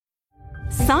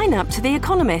Sign up to The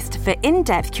Economist for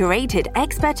in-depth curated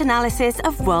expert analysis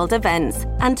of world events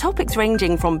and topics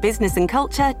ranging from business and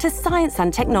culture to science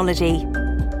and technology.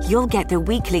 You'll get the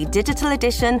weekly digital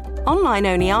edition,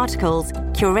 online-only articles,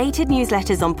 curated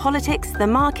newsletters on politics, the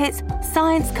markets,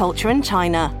 science, culture and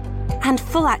China, and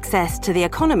full access to The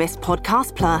Economist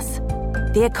Podcast Plus.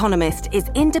 The Economist is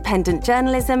independent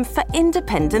journalism for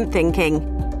independent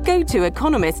thinking. Go to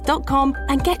economist.com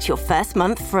and get your first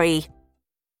month free.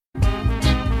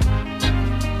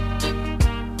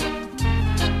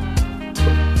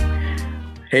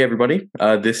 Hey everybody,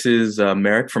 this is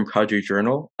Merrick from Cadre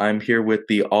Journal. I'm here with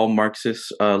the All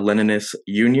Marxist-Leninist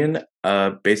Union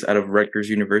based out of Rutgers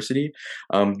University.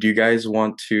 Do you guys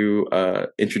want to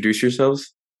introduce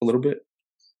yourselves a little bit?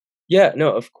 Yeah,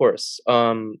 no, of course.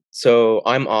 So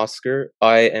I'm Oscar.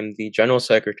 I am the General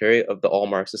Secretary of the All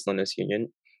Marxist-Leninist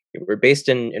Union. We're based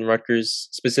in Rutgers,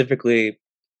 specifically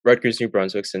Rutgers, New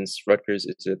Brunswick, since Rutgers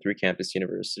is a 3-campus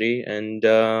university. And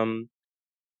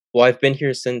well, I've been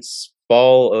here since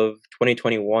fall of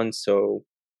 2021, so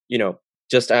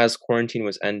just as quarantine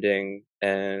was ending,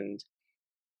 and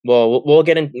well, we'll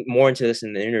get more into this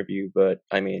in the interview, but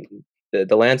I mean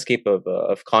the landscape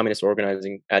of communist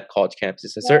organizing at college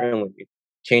campuses has certainly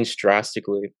changed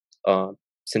drastically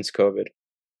since COVID.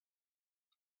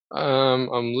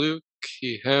 I'm Luke,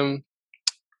 he, him.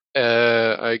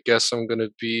 I guess I'm gonna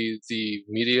be the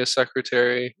media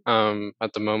secretary.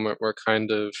 At the moment we're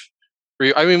kind of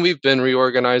we've been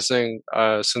reorganizing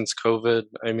since COVID.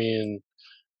 I mean,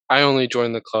 I only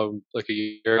joined the club like a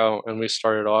year ago, and we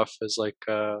started off as like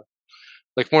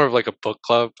more of like a book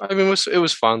club. I mean, it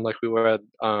was fun. Like we read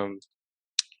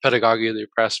Pedagogy of the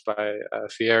Oppressed by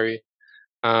Fieri,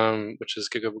 which is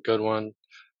a good one.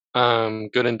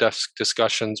 Good in-depth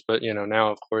discussions, but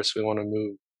now of course we want to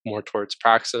move more towards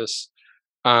praxis.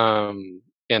 And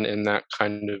in that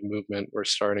kind of movement, we're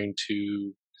starting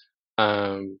to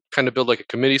kind of build like a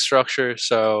committee structure.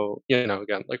 So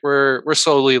again, like we're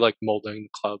slowly like molding the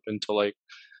club into like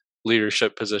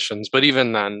leadership positions. But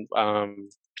even then,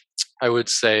 I would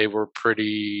say we're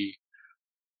pretty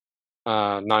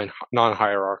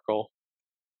non-hierarchical.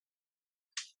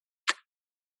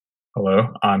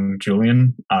 Hello, I'm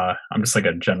Julian. I'm just like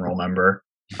a general member.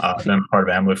 I've been part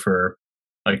of AMLU for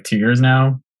like 2 years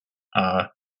now.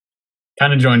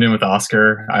 Kind of joined in with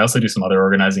Oscar. I also do some other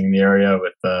organizing in the area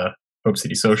with Hope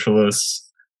City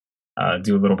Socialists,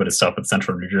 do a little bit of stuff with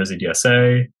Central New Jersey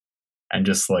DSA, and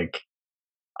just like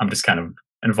I'm just kind of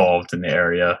involved in the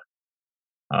area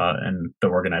and the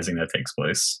organizing that takes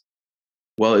place.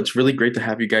 Well, it's really great to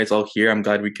have you guys all here. I'm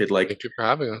glad we could Thank you for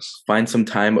having us. Find some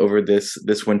time over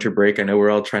this winter break. I know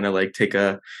we're all trying to like take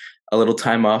a little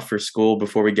time off for school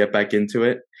before we get back into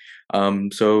it.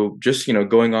 So just,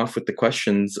 going off with the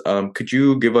questions, could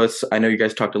you give us, I know you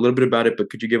guys talked a little bit about it, but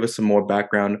could you give us some more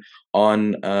background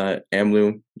on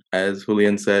AMLU, as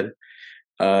Julian said?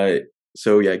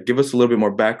 So yeah, give us a little bit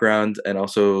more background and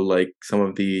also like some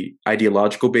of the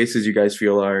ideological bases you guys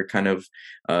feel are kind of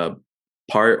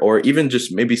part, or even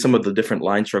just maybe some of the different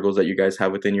line struggles that you guys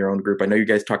have within your own group. I know you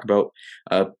guys talk about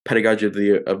pedagogy of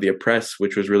the oppressed,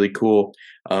 which was really cool.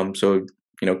 So,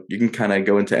 you can kind of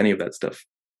go into any of that stuff.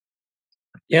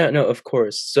 Yeah, no, of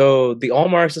course. So the All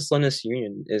Marxist-Leninist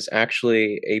Union is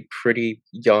actually a pretty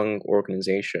young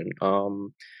organization.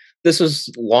 This was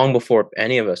long before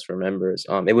any of us were members.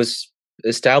 It was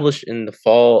established in the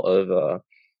fall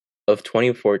of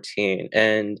 2014,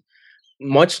 and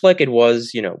much like it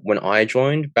was, when I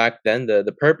joined back then,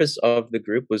 the purpose of the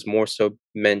group was more so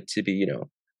meant to be,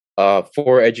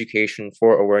 for education,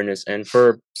 for awareness, and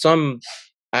for some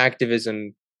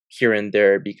activism here and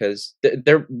there, because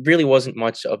there really wasn't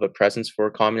much of a presence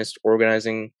for communist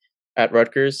organizing at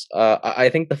Rutgers. I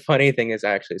think the funny thing is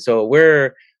actually, so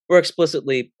we're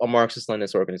explicitly a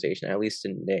Marxist-Leninist organization, at least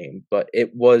in name, but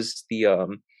it was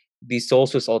the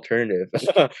Solstice alternative.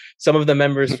 Some of the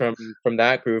members from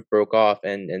that group broke off,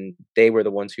 and they were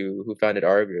the ones who founded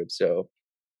our group. So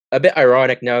a bit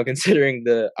ironic now, considering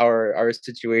our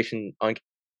situation on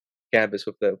campus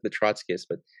with the Trotskyists,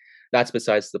 but that's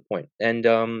besides the point. And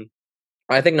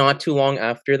I think not too long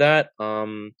after that,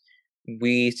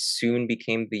 we soon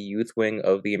became the youth wing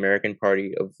of the American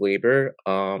Party of Labor.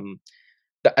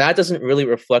 That doesn't really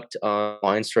reflect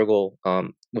line struggle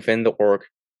within the org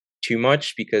too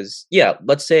much, because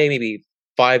let's say maybe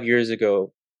 5 years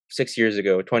ago, 6 years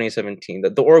ago, 2017,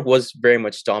 the org was very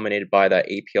much dominated by that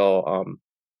APL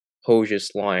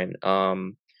Hojist line.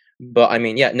 But I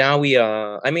mean, now we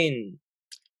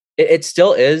it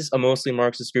still is a mostly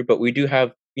Marxist group, but we do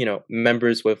have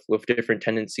members with different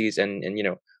tendencies, and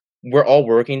we're all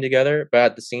working together, but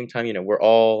at the same time, we're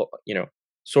all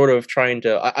sort of trying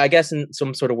to, I guess, in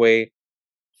some sort of way,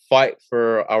 fight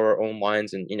for our own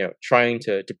lines, and trying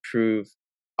to prove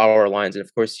our lines. And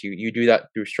of course, you do that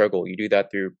through struggle. You do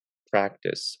that through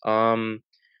practice.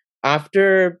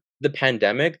 After the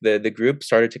pandemic, the group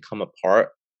started to come apart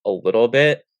a little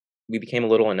bit. We became a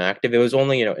little inactive. It was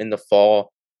only in the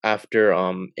fall, after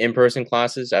in-person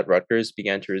classes at Rutgers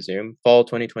began to resume, fall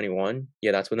 2021.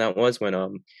 Yeah, that's when that was. When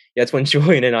that's when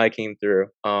Julian and I came through.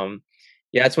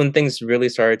 Yeah, that's when things really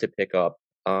started to pick up.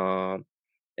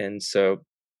 And so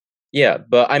yeah,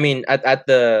 but I mean, at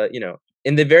the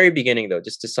in the very beginning, though,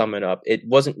 just to sum it up, it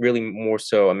wasn't really more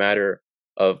so a matter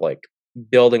of like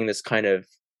building this kind of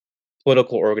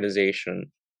political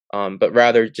organization, but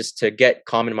rather just to get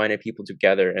common-minded people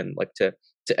together and like to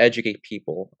educate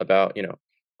people about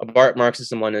about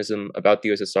Marxism-Leninism, about the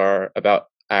USSR, about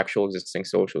actual existing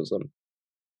socialism.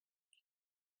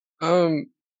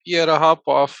 Yeah, to hop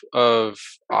off of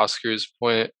Oscar's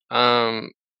point,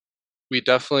 we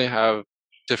definitely have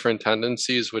different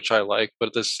tendencies, which I like, but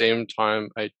at the same time,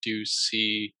 I do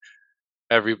see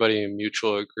everybody in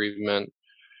mutual agreement,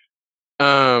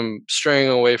 straying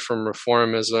away from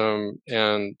reformism.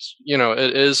 And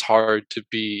it is hard to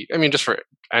be, I mean, just for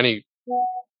any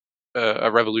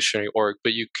a revolutionary org,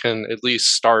 but you can at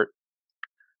least start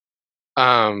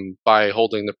by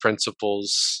holding the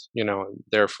principles, and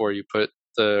therefore you put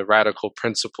the radical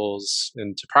principles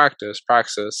into praxis.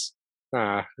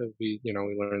 We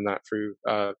learned that through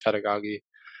pedagogy.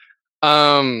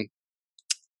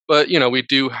 But we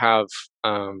do have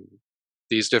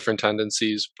these different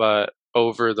tendencies, but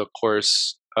over the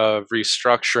course of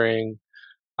restructuring,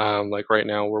 like right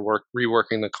now we're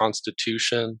reworking the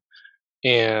Constitution,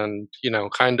 and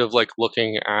kind of like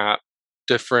looking at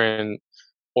different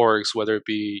orgs, whether it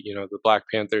be the Black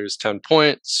Panthers 10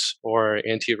 points or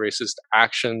anti-racist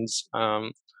actions,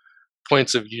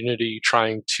 points of unity,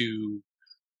 trying to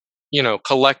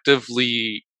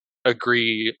collectively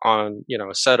agree on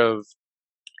a set of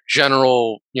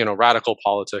general radical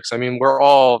politics. I mean, we're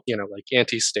all like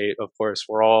anti-state, of course.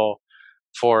 We're all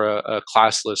for a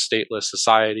classless, stateless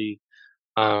society,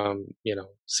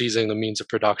 seizing the means of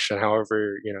production,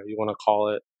 however you want to call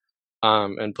it,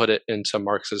 and put it into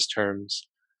Marxist terms.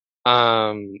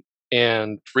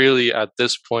 And really at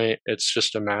this point, it's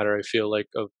just a matter, I feel like,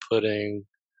 of putting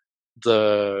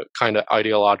the kind of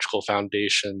ideological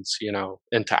foundations,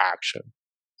 into action.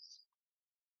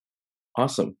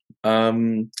 Awesome.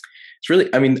 It's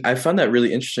really, I mean, I found that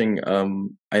really interesting.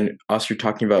 And Oscar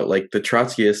talking about like the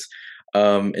Trotskyists,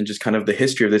 and just kind of the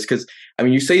history of this, because I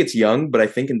mean, you say it's young, but I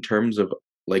think in terms of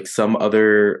like some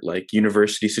other like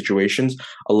university situations,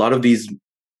 a lot of these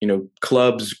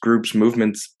clubs, groups,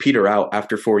 movements peter out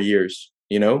after 4 years.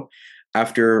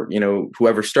 After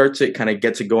whoever starts it kind of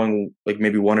gets it going, like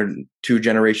maybe 1 or 2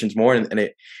 generations more, and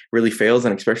it really fails.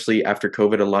 And especially after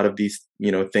COVID, a lot of these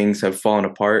things have fallen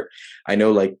apart. I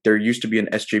know like there used to be an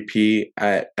SJP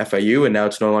at FIU, and now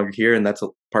it's no longer here, and that's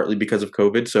partly because of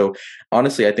COVID. So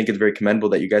honestly, I think it's very commendable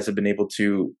that you guys have been able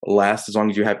to last as long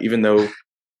as you have, even though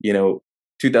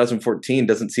 2014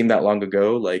 doesn't seem that long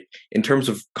ago. Like in terms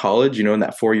of college, in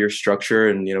that 4-year structure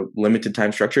and limited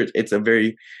time structure, it's a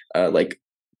very like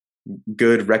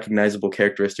good recognizable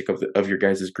characteristic of your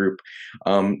guys' group.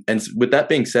 And with that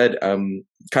being said, kind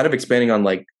of expanding on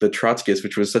like the Trotskyists,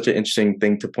 which was such an interesting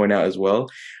thing to point out as well.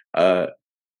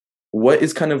 What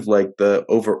is kind of like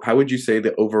how would you say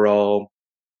the overall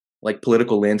like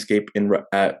political landscape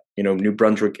at New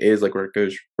Brunswick is, like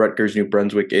Rutgers, New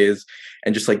Brunswick is,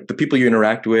 and just like the people you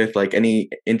interact with, like any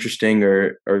interesting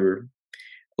or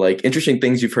like interesting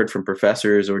things you've heard from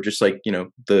professors, or just like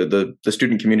the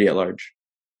student community at large?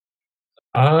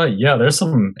 Yeah, there's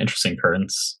some interesting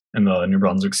currents in the New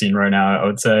Brunswick scene right now, I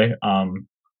would say.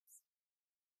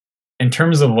 In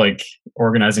terms of like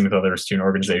organizing with other student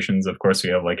organizations, of course,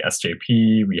 we have like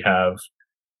SJP, we have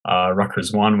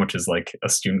Rutgers One, which is like a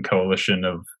student coalition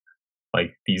of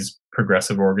like these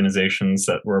progressive organizations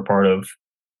that we're a part of.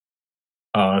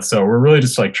 So we're really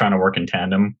just like trying to work in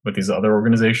tandem with these other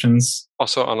organizations.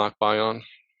 Also Anak Bayan.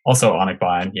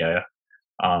 Yeah.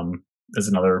 Is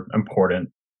another important,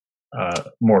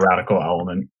 more radical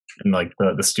element in like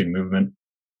the student movement.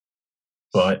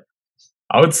 But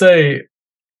I would say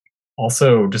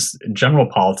also just general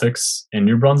politics in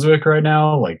New Brunswick right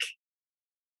now, like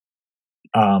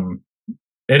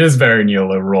it is very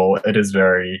neoliberal. It is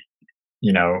very,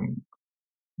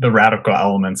 the radical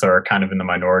elements are kind of in the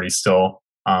minority still.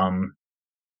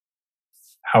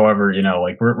 However,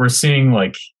 like we're seeing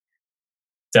like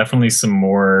definitely some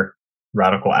more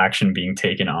radical action being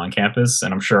taken on campus,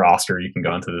 and I'm sure Oscar, you can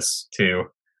go into this too.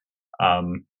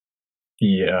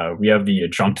 We have the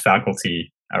adjunct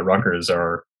faculty at Rutgers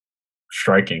are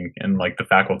striking, and like the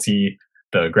faculty,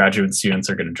 the graduate students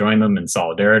are going to join them in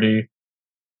solidarity.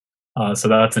 So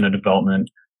that's in a development,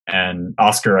 and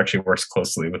Oscar actually works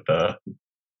closely with the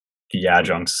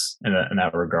adjuncts in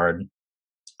that regard.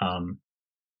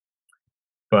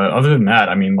 But other than that,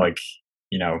 I mean, like,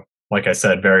 like I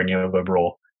said, very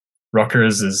neoliberal.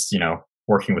 Rutgers is,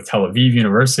 working with Tel Aviv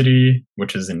University,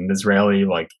 which is an Israeli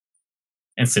like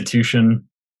institution.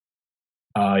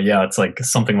 It's like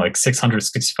something like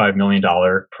 $665 million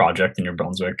project in New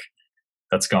Brunswick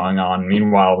that's going on.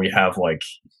 Meanwhile, we have like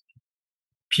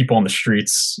people on the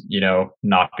streets,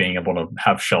 not being able to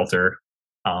have shelter.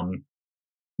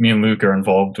 Me and Luke are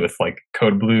involved with like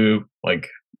Code Blue, like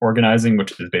organizing,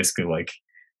 which is basically like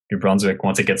New Brunswick,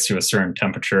 once it gets to a certain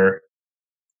temperature,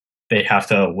 they have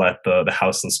to let the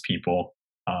houseless people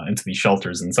into these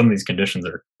shelters, and some of these conditions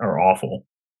are awful.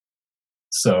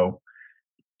 So,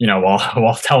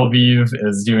 while Tel Aviv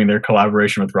is doing their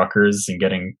collaboration with Rutgers and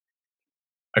getting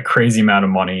a crazy amount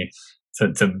of money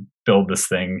to build this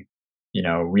thing,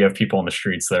 we have people on the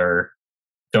streets that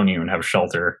don't even have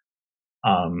shelter.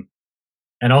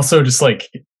 And also just like,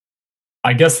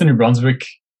 I guess the New Brunswick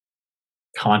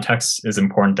context is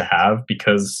important to have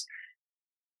because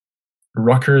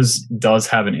Rutgers does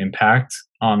have an impact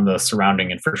on the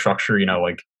surrounding infrastructure.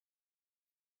 Like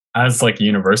as like a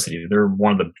university, they're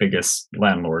one of the biggest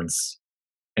landlords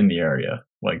in the area.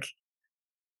 Like,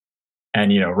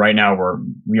 and right now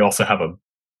we also have a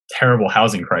terrible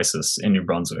housing crisis in New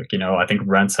Brunswick. I think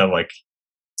rents have like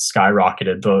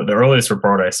skyrocketed. The earliest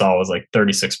report I saw was like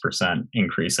 36%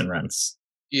 increase in rents.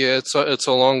 Yeah, it's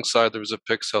alongside. There was a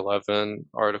Pix 11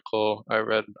 article I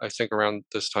read, I think around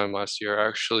this time last year,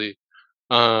 actually.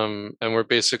 And we're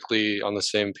basically on the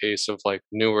same pace of like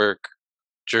Newark,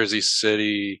 Jersey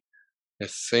City. I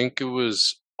think it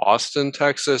was Austin,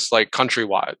 Texas. Like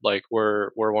countrywide, like we're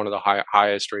one of the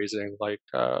highest raising like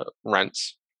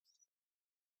rents.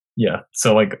 Yeah,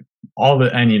 so like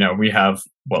and we have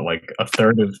like a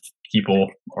third of people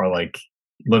are like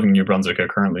living in New Brunswick are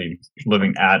currently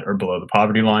living at or below the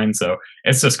poverty line. So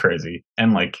it's just crazy.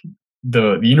 And like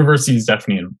the university is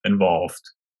definitely involved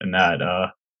in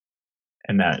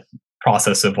that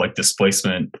process of like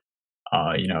displacement,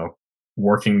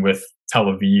 working with Tel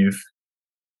Aviv,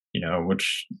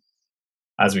 which,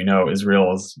 as we know,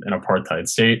 Israel is an apartheid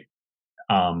state.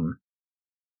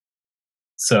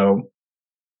 So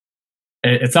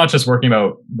it's not just working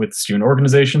with student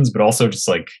organizations, but also just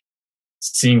like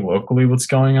seeing locally what's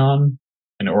going on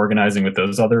and organizing with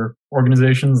those other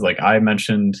organizations. Like I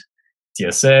mentioned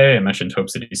DSA, I mentioned Hope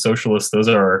City Socialists. Those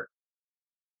are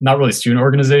not really student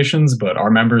organizations, but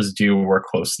our members do work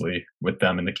closely with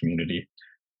them in the community.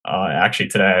 Actually,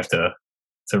 today I have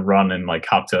to run and like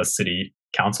hop to a city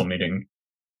council meeting.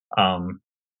 No,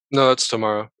 that's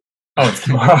tomorrow. Oh, it's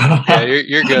tomorrow. Yeah,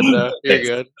 you're good though. You're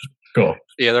good. Cool.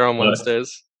 Yeah, they're on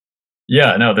Wednesdays.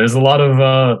 Yeah, no, there's a lot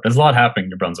happening in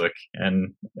New Brunswick,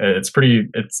 and it's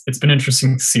been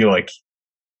interesting to see like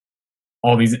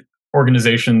all these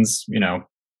organizations,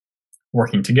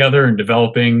 working together and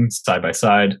developing side by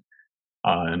side,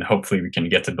 and hopefully we can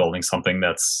get to building something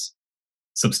that's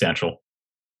substantial.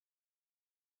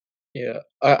 Yeah,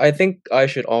 I think I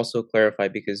should also clarify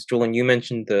because Julian, you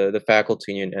mentioned the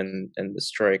faculty union and the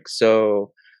strike.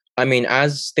 So, I mean,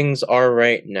 as things are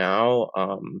right now,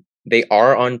 they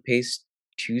are on pace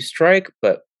to strike,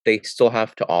 but they still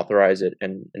have to authorize it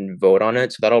and vote on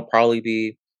it. So that'll probably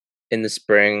be in the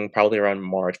spring, probably around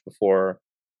March before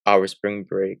our spring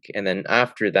break. And then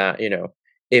after that,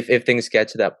 if things get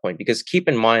to that point, because keep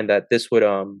in mind that this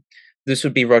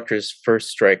would be Rutgers' first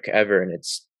strike ever in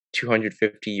its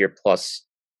 250-year plus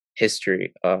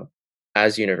history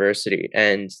as a university.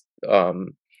 And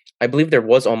I believe there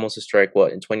was almost a strike,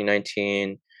 in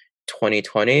 2019,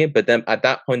 2020, but then at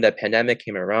that point, that pandemic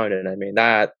came around, and I mean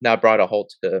that brought a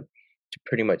halt to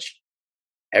pretty much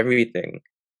everything,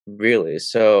 really.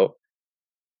 So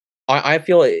I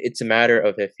feel it's a matter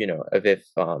of if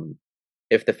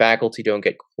the faculty don't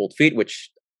get cold feet, which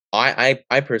I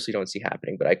personally don't see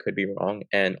happening, but I could be wrong,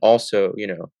 and also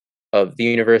of the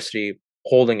university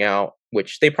holding out,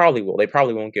 which they probably will. They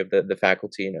probably won't give the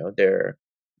faculty their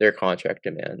contract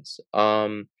demands.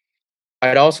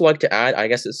 I'd also like to add, I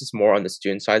guess this is more on the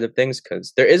student side of things,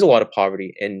 because there is a lot of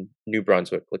poverty in New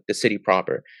Brunswick, like the city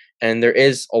proper, and there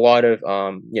is a lot of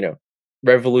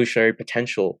revolutionary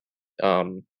potential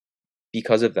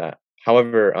because of that.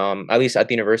 However, at least at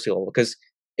the university level, because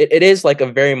it is like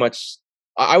a very much,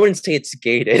 I wouldn't say it's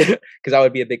gated because that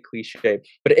would be a big cliche,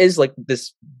 but it is like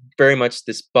this very much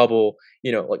this bubble,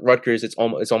 like Rutgers, it's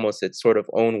almost its sort of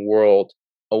own world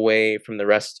away from the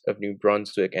rest of New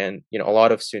Brunswick, and a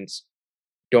lot of students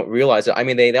don't realize it. I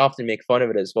mean, they often make fun of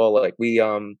it as well. Like we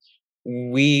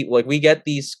get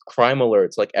these crime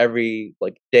alerts like every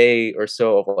like day or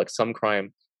so of like some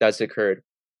crime that's occurred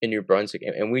in New Brunswick,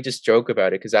 and we just joke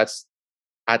about it because that's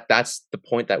the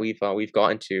point that we've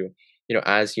gotten to,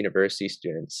 as university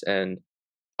students, and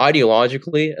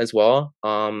ideologically as well.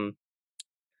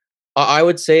 I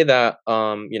would say that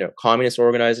communist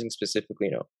organizing,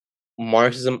 specifically,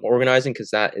 Marxism organizing,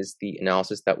 because that is the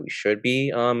analysis that we should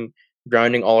be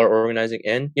grounding all our organizing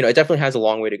in. It definitely has a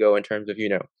long way to go in terms of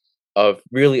of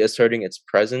really asserting its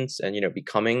presence and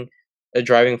becoming a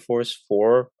driving force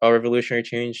for a revolutionary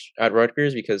change at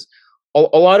Rutgers, because a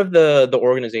lot of the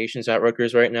organizations at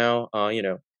Rutgers right now,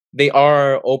 they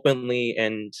are openly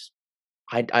and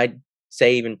I'd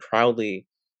say even proudly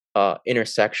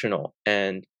intersectional.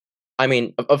 And I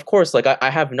mean, of course, like I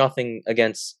have nothing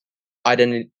against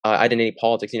identity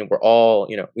politics. We're all,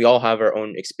 we all have our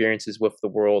own experiences with the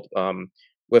world,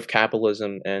 with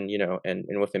capitalism and and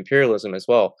with imperialism as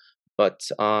well. But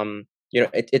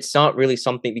it's not really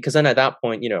something, because then at that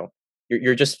point,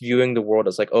 you're just viewing the world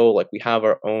as like, oh, like we have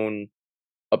our own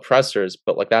oppressors,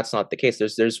 but like that's not the case.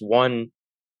 There's one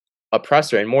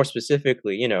oppressor, and more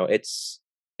specifically, it's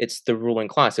the ruling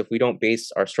class. If we don't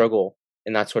base our struggle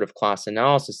in that sort of class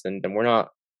analysis, then we're not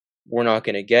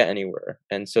going to get anywhere.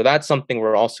 And so that's something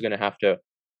we're also going to have to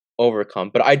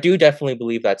overcome. But I do definitely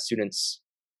believe that students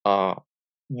are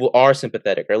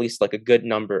sympathetic, or at least like a good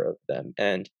number of them,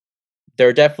 and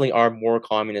there definitely are more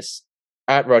communists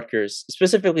at Rutgers,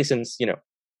 specifically since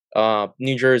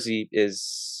New Jersey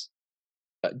is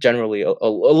generally a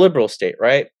liberal state,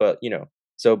 right? But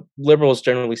so liberals,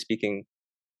 generally speaking,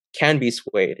 can be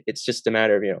swayed. It's just a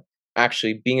matter of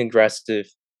actually being aggressive,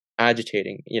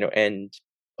 agitating, and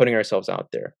putting ourselves out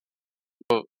there.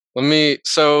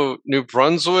 So New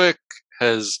Brunswick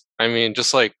has, I mean,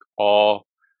 just like all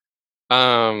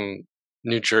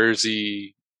New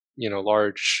Jersey,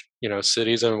 large,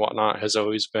 cities and whatnot, has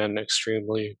always been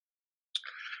extremely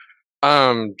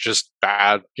just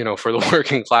bad, for the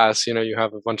working class. You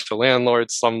have a bunch of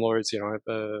landlords, slumlords.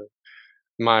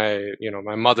 My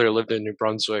mother lived in New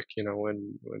Brunswick,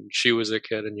 when she was a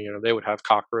kid, and they would have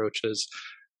cockroaches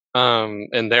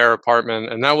in their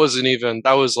apartment, and that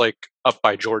was like up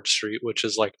by George Street, which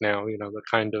is like now the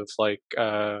kind of like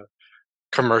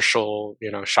commercial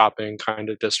shopping kind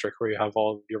of district where you have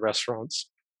all of your restaurants.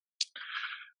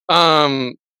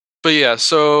 But yeah,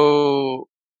 so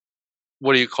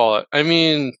what do you call it? I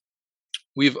mean,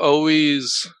 we've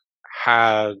always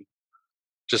had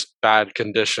just bad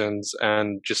conditions,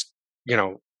 and just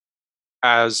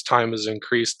as time has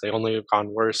increased, they only have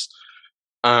gone worse.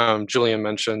 Julian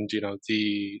mentioned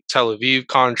the Tel Aviv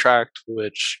contract,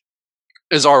 which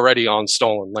is already on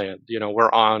stolen land.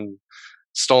 We're on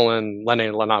stolen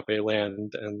Lenape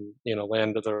land, and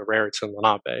land of the Raritan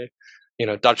Lenape.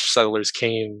 Dutch settlers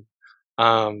came.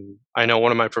 I know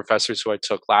one of my professors who I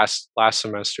took last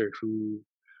semester, who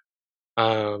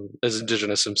is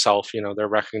indigenous himself. They're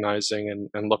recognizing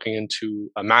and looking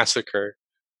into a massacre,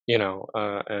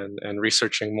 and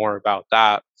researching more about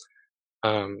that,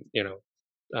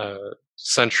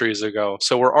 centuries ago.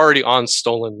 So we're already on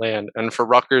stolen land, and for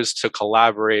Rutgers to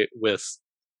collaborate with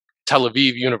Tel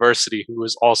Aviv University, who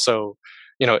is also,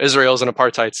 Israel's an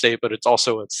apartheid state, but it's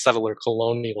also a settler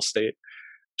colonial state,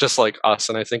 just like us.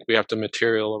 And I think we have to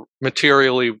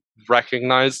materially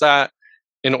recognize that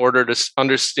in order to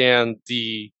understand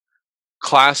the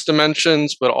class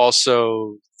dimensions, but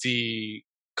also the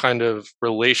kind of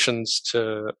relations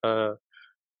to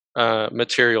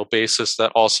material basis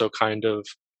that also kind of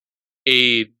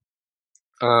aid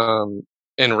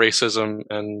in racism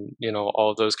and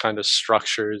all of those kind of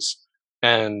structures,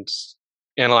 and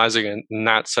analyzing it in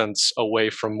that sense away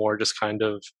from more just kind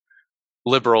of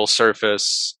liberal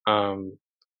surface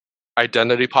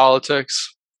identity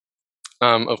politics.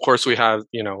 Of course, we have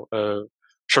a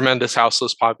tremendous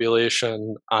houseless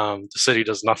population. The city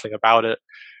does nothing about it.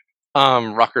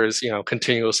 Rutgers,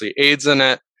 continuously aids in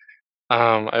it.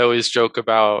 I always joke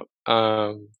about,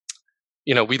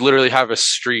 we literally have a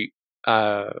street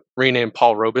renamed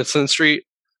Paul Robeson Street.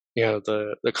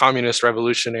 The communist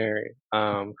revolutionary,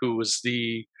 who was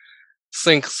the, I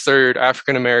think, third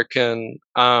African American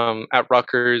at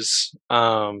Rutgers,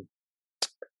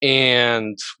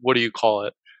 and what do you call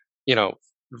it?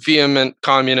 Vehement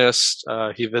communist.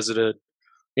 He visited,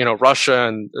 Russia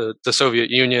and the Soviet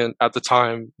Union at the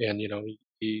time, and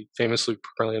he famously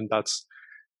proclaimed that's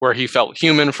where he felt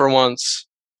human for once.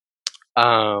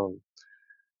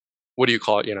 What do you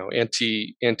call it?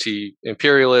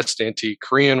 Anti-imperialist,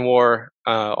 anti-Korean War,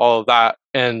 all of that.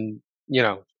 And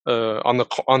on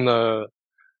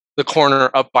the corner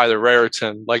up by the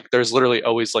Raritan, like there's literally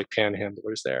always like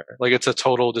panhandlers there. Like it's a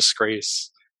total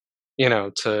disgrace,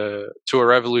 to a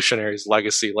revolutionary's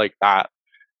legacy like that.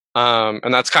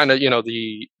 And that's kind of,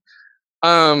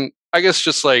 I guess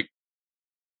just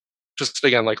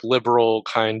again, like liberal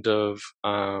kind of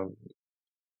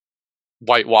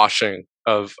whitewashing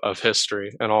of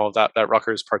history and all of that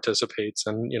Rutgers participates,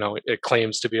 and it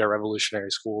claims to be a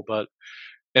revolutionary school, but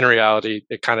in reality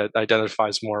it kind of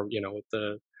identifies more with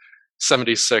the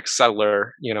 76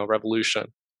 settler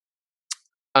revolution.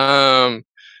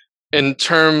 In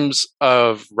terms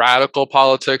of radical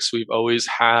politics, we've always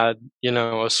had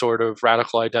a sort of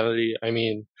radical identity. I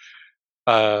mean,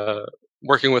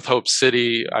 working with Hope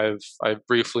City, I've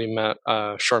briefly met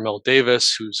Sharmell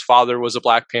Davis, whose father was a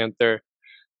Black Panther.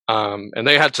 And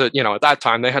they had to, at that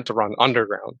time, they had to run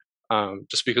underground,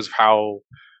 just because of how,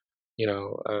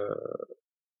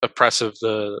 oppressive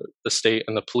the state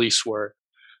and the police were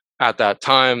at that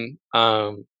time.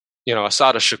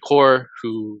 Assata Shakur,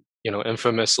 who,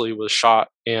 infamously was shot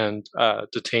and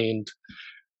detained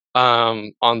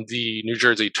on the New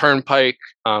Jersey Turnpike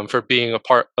for being a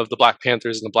part of the Black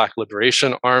Panthers and the Black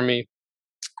Liberation Army.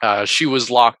 She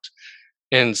was locked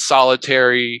in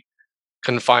solitary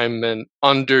confinement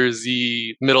under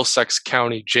the Middlesex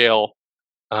County Jail,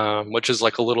 which is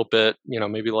like a little bit,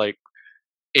 maybe like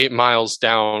 8 miles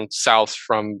down south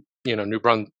from, New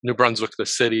Brunswick, the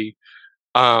city.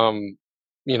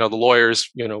 The lawyers,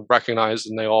 recognized,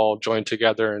 and they all joined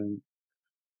together. And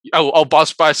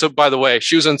by the way,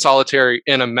 she was in solitary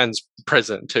in a men's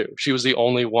prison too. She was the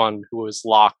only one who was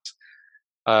locked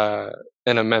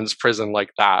in a men's prison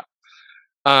like that.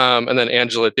 And then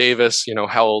Angela Davis,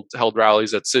 held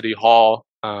rallies at City Hall,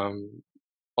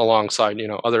 alongside,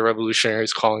 other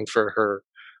revolutionaries calling for her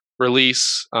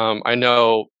release. I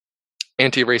know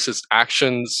Anti-Racist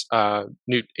Action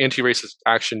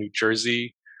New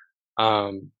Jersey,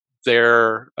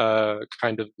 their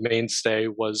kind of mainstay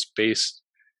was based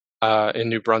in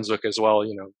New Brunswick as well,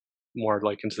 more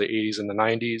like into the 80s and the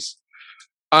 90s.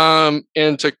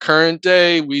 And to current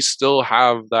day, we still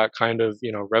have that kind of,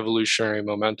 revolutionary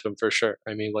momentum for sure.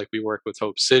 I mean, like we work with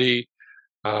Hope City,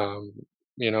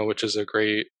 which is a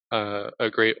great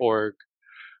org.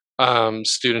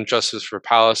 Student Justice for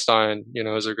Palestine,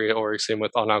 is a great org. Same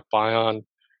with Anak Bayan.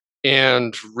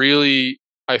 And really,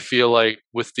 I feel like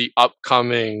with the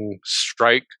upcoming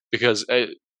strike, because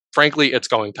frankly, it's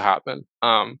going to happen.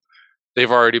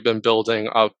 They've already been building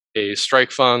up a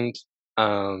strike fund.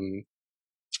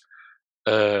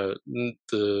 The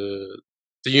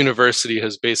university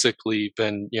has basically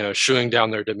been, shooing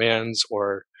down their demands,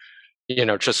 or,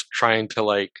 just trying to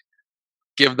like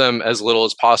give them as little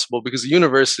as possible, because the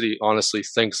university honestly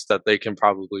thinks that they can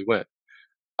probably win.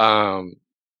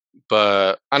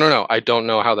 But I don't know. I don't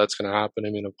know how that's going to happen. I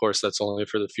mean, of course, that's only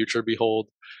for the future behold.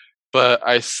 But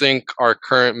I think our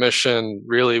current mission,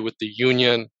 really, with the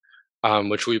union,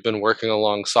 which we've been working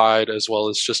alongside, as well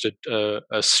as just a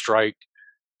strike,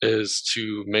 is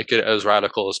to make it as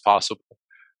radical as possible.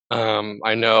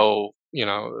 I know,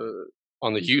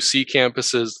 on the UC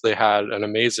campuses, they had an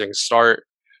amazing start,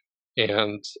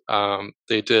 and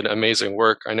they did amazing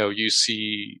work. I know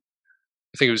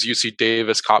I think it was UC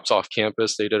Davis Cops Off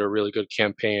Campus. They did a really good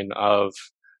campaign of,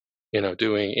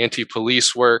 doing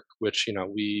anti-police work, which,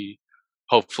 we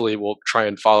hopefully will try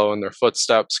and follow in their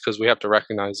footsteps, because we have to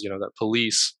recognize, that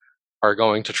police are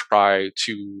going to try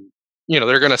to,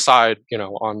 they're going to side,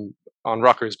 on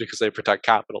Rutgers because they protect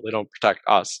capital. They don't protect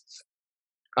us.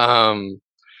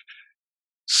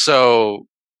 So,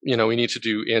 we need to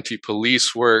do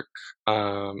anti-police work.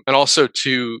 And also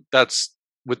too, that's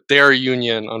with their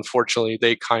union, unfortunately,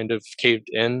 they kind of caved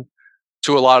in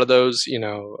to a lot of those,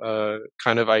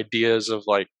 kind of ideas of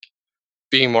like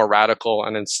being more radical,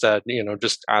 and instead,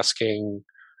 just asking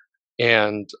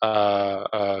and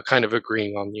kind of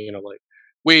agreeing on, like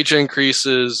wage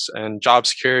increases and job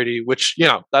security, which,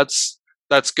 that's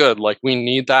good. Like we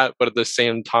need that. But at the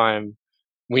same time,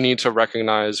 we need to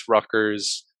recognize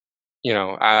Rutgers,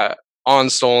 on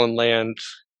stolen land,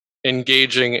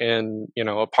 engaging in,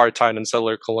 apartheid and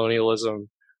settler colonialism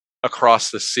across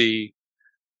the sea,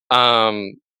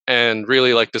 and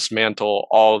really like dismantle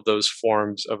all of those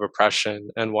forms of oppression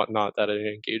and whatnot that it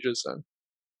engages in.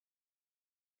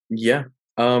 Yeah.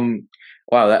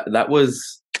 Wow. That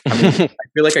was. I mean, I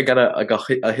feel like I got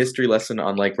a history lesson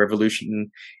on like revolution.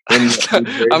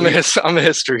 I'm a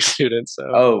history student, so.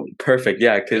 Oh, perfect.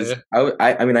 Yeah, because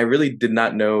I mean, I really did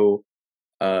not know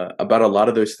about a lot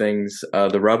of those things.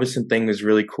 The Robinson thing is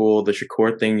really cool. The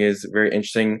Shakur thing is very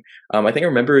interesting. I think I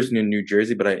remember it was in New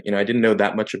Jersey, but I didn't know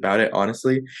that much about it,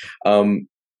 honestly.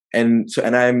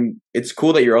 It's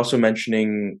cool that you're also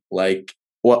mentioning like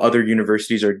what other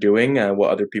universities are doing,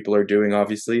 what other people are doing,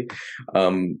 obviously.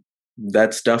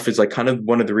 That stuff is like kind of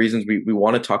one of the reasons we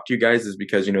want to talk to you guys, is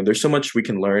because, there's so much we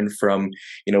can learn from,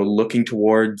 looking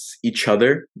towards each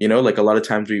other. Like a lot of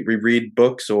times we read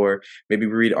books or maybe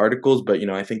we read articles, but,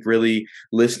 I think really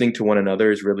listening to one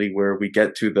another is really where we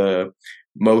get to the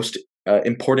most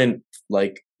important,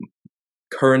 like,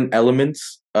 current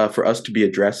elements for us to be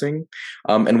addressing.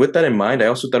 And with that in mind, I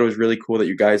also thought it was really cool that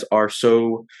you guys are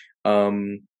so,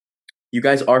 you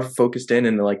guys are focused in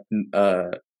and like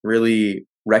really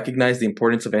recognize the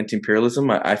importance of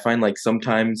anti-imperialism. I find like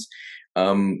sometimes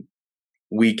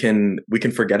we can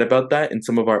forget about that in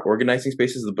some of our organizing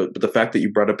spaces, but the fact that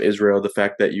you brought up Israel, the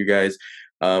fact that you guys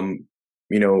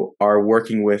are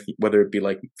working with, whether it be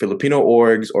like Filipino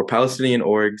orgs or Palestinian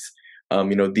orgs,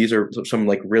 these are some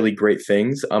like really great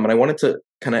things. And I wanted to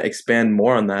kind of expand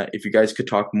more on that. If you guys could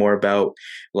talk more about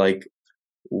like,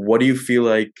 what do you feel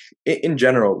like in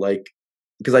general, like,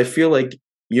 because I feel like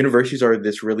universities are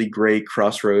this really great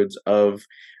crossroads of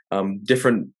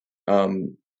different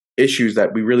issues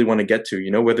that we really want to get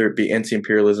to, whether it be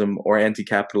anti-imperialism or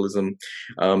anti-capitalism.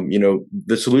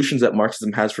 The solutions that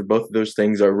Marxism has for both of those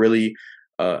things are really,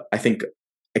 I think,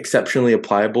 exceptionally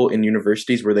applicable in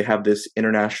universities where they have this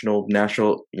international,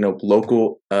 national,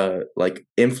 local like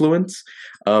influence.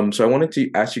 So I wanted to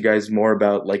ask you guys more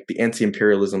about like the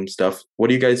anti-imperialism stuff. What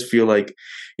do you guys feel like,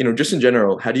 just in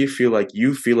general, how do you feel like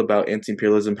you feel about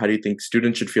anti-imperialism? How do you think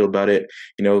students should feel about it?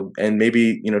 And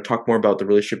maybe, talk more about the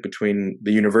relationship between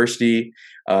the university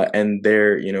and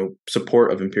their,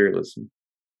 support of imperialism.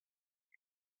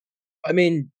 I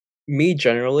mean, me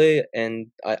generally, and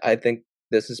I think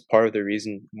this is part of the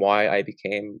reason why I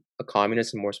became a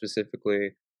communist, and more specifically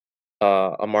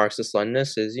a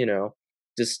Marxist-Leninist, is,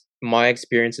 just my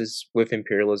experiences with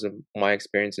imperialism, my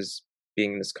experiences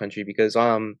being in this country, because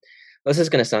this is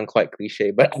going to sound quite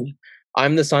cliche, but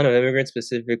I'm the son of immigrants,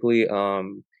 specifically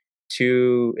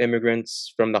 2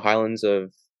 immigrants from the highlands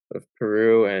of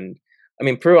Peru. And I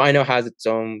mean, Peru, I know, has its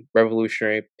own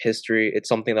revolutionary history. It's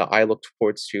something that I look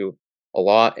towards to a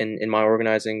lot in my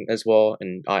organizing as well,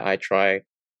 and I try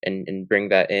and bring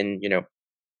that in,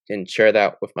 and share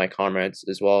that with my comrades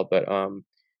as well. But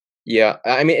yeah,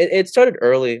 I mean, it started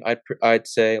early. I'd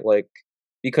say, like,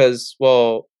 because,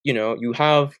 well, you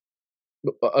have,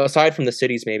 aside from the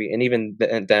cities maybe, and even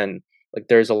then, like,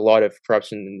 there's a lot of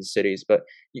corruption in the cities. But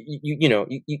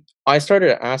I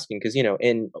started asking, because,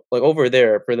 in like over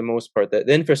there, for the most part, the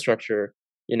infrastructure,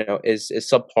 is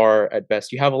subpar at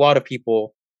best. You have a lot of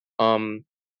people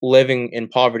living in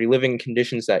poverty, living in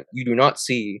conditions that you do not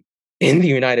see in the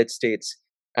United States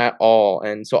at all.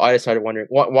 And so I started wondering,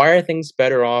 why are things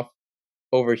better off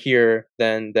over here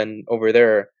than over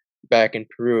there back in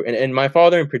Peru? And my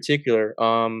father in particular,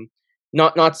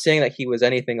 not saying that he was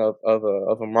anything of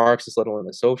a Marxist, let alone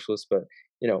a socialist, but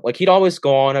like, he'd always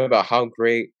go on about how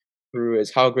great Peru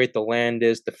is, how great the land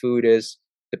is, the food is,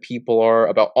 the people are,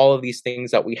 about all of these things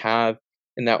that we have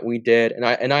and that we did.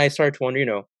 And I started to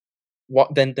wonder,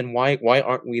 what then why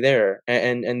aren't we there?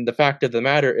 And the fact of the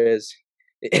matter is,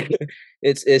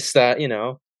 it's that,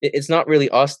 it's not really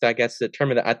us that gets to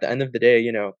determine that. At the end of the day,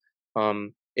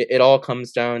 it all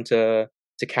comes down to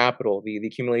capital, the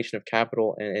accumulation of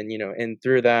capital, and and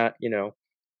through that,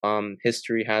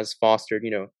 history has fostered,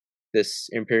 this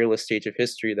imperialist stage of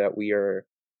history that we are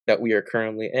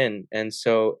currently in. And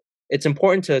so it's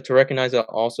important to recognize that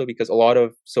also, because a lot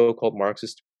of so-called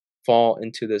Marxists fall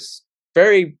into this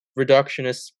very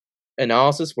reductionist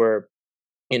analysis where,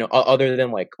 other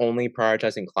than like only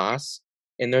prioritizing class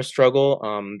in their struggle,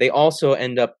 they also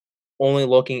end up only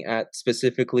looking at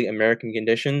specifically American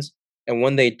conditions. And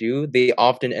when they do, they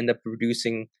often end up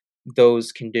reducing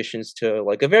those conditions to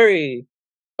like a very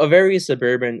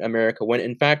suburban America, when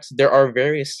in fact there are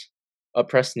various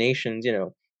oppressed nations,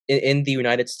 in the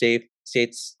United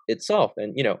States itself.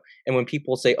 And and when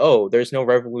people say, oh, there's no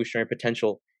revolutionary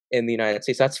potential in the United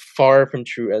States, that's far from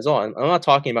true as well. And I'm not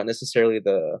talking about necessarily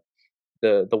the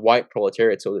white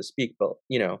proletariat, so to speak, but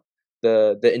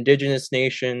the indigenous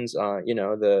nations,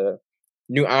 the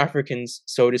new Africans,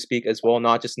 so to speak, as well,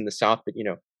 not just in the South, but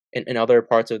in other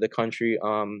parts of the country.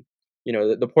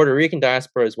 The Puerto Rican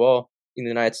diaspora as well in the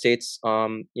United States.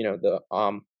 The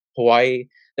Hawaii.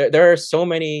 There are so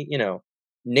many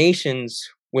nations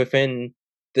within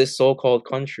this so-called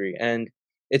country, and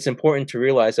it's important to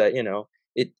realize that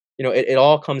it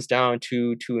all comes down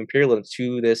to imperialism,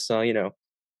 to this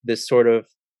this sort of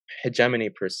hegemony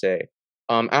per se.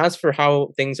 As for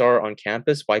how things are on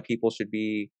campus, why people should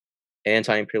be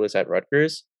anti-imperialist at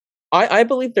Rutgers, I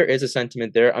believe there is a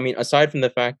sentiment there. I mean, aside from the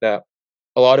fact that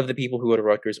a lot of the people who go to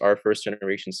Rutgers are first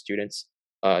generation students,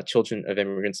 children of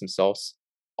immigrants themselves,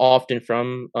 often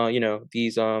from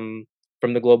these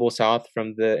from the global south,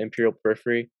 from the imperial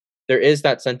periphery. There is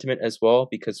that sentiment as well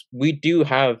because we do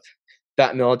have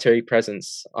that military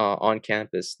presence on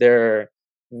campus.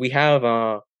 We have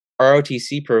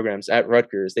ROTC programs at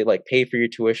Rutgers. They like pay for your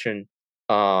tuition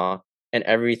uh, and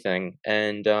everything,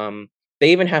 and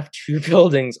they even have two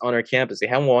buildings on our campus. They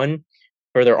have one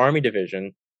for their Army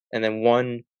division, and then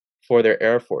one for their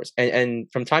Air Force. And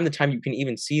from time to time, you can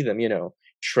even see them,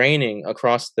 training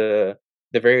across the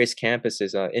various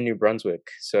campuses in New Brunswick.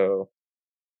 So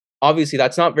obviously,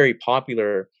 that's not very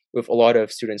popular with a lot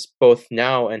of students, both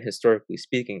now and historically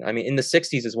speaking. I mean, in the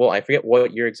 '60s as well. I forget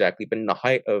what year exactly, but in the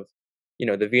height of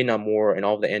the Vietnam War and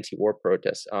all of the anti-war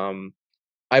protests.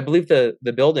 I believe the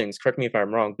buildings. Correct me if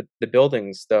I'm wrong, but the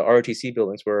buildings, the ROTC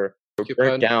buildings, were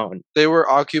burnt down. They were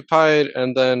occupied,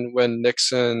 and then when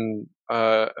Nixon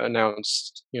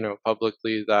announced,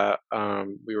 publicly that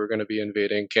we were going to be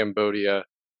invading Cambodia,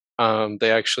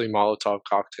 they actually Molotov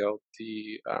cocktailed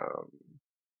the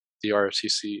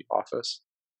ROTC office.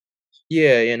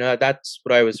 Yeah, that's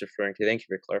what I was referring to. Thank you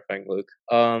for clarifying, Luke.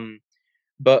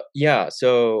 But yeah,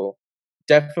 so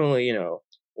definitely,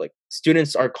 like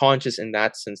students are conscious in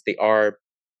that sense. They are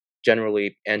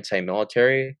generally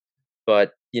anti-military,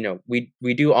 but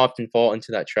we do often fall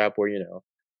into that trap where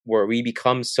where we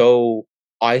become so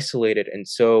isolated and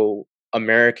so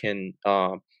American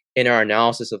in our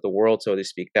analysis of the world, so to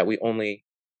speak, that we only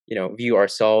view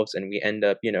ourselves, and we end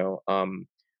up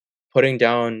putting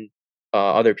down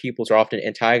other people's, or often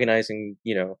antagonizing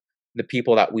the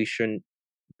people that we shouldn't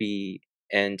be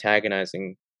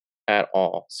antagonizing at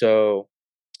all. So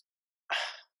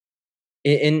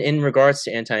in regards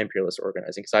to anti-imperialist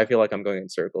organizing, because I feel like I'm going in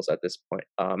circles at this point.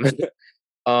 I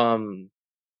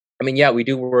mean, yeah, we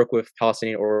do work with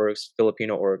Palestinian orgs,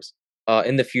 Filipino orgs.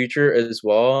 In the future as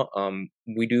well,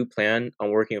 we do plan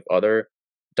on working with other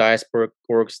diasporic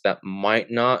orgs that might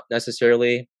not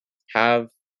necessarily have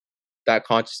that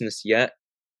consciousness yet,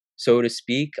 so to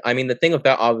speak. I mean, the thing of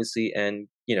that, obviously, and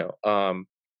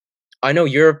I know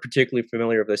you're particularly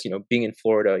familiar with this. Being in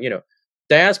Florida,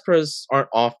 diasporas aren't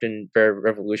often very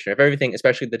revolutionary. If everything,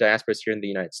 especially the diasporas here in the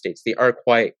United States, they are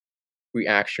quite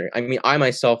reactionary. I mean, I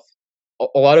myself,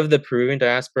 a lot of the Peruvian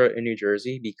diaspora in New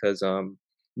Jersey, because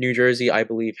New Jersey, I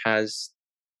believe, has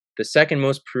the second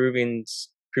most Peruvian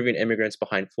immigrants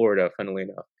behind Florida, funnily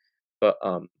enough. But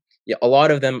yeah, a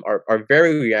lot of them are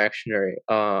very reactionary,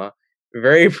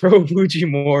 very pro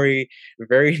Fujimori,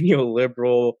 very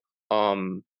neoliberal,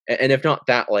 and if not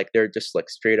that, like they're just like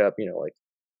straight up, like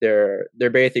they're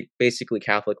basically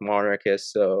Catholic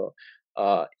monarchists. So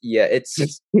yeah,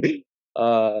 it's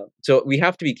so we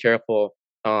have to be careful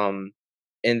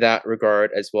in that regard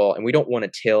as well, and we don't want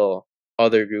to tail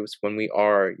other groups when we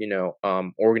are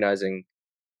organizing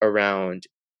around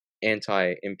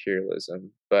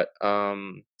anti-imperialism. But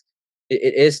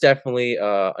it is definitely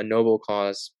a noble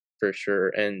cause for sure,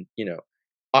 and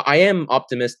I am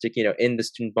optimistic, in the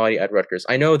student body at Rutgers.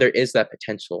 I know there is that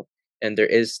potential and there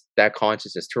is that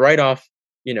consciousness to write off,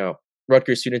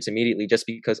 Rutgers students immediately just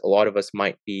because a lot of us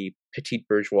might be petite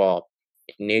bourgeois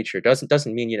in nature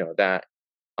doesn't mean that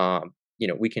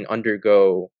we can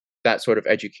undergo that sort of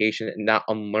education and that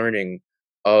unlearning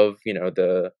of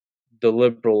the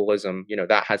liberalism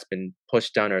that has been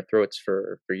pushed down our throats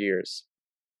for years.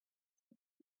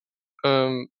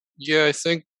 Yeah, I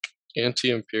think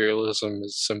anti-imperialism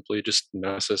is simply just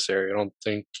necessary. I don't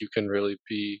think you can really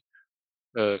be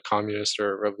a communist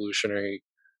or a revolutionary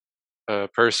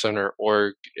person or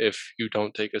org if you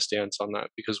don't take a stance on that,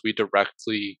 because we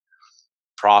directly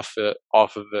profit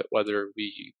off of it, whether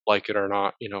we like it or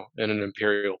not, in an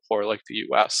imperial core like the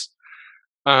US.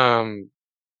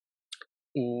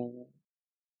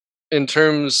 In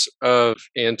terms of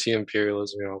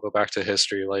anti-imperialism, I'll go back to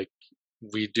history. Like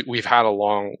we've had a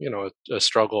long, a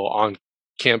struggle on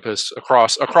campus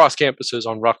across campuses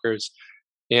on Rutgers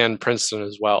and Princeton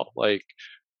as well. Like,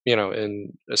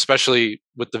 and especially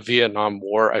with the Vietnam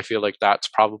War, I feel like that's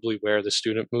probably where the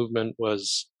student movement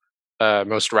was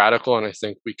most radical, and I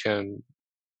think we can,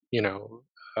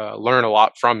 learn a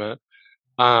lot from it.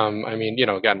 I mean,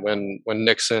 again, when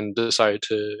Nixon decided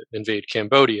to invade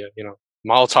Cambodia,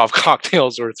 Molotov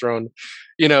cocktails were thrown,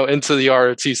 into the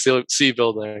ROTC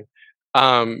building.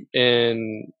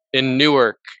 In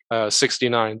Newark,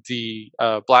 '69, the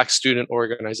Black Student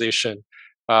Organization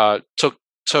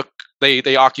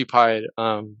they occupied,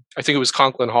 I think it was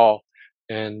Conklin Hall,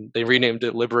 and they renamed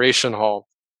it Liberation Hall.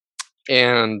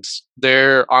 And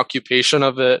their occupation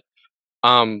of it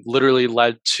literally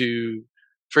led to,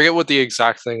 forget what the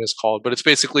exact thing is called, but it's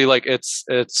basically like it's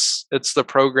the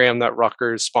program that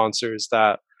Rutgers sponsors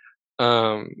that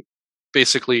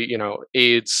basically, you know,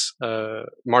 aids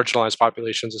marginalized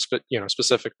populations, you know,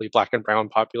 specifically Black and Brown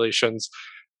populations,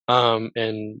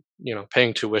 and, you know,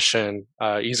 paying tuition,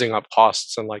 easing up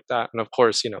costs and like that. And of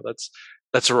course, you know,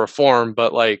 that's a reform,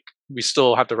 but like we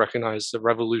still have to recognize the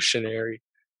revolutionary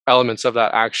elements of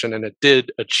that action, and it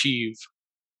did achieve,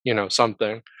 you know,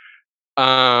 something.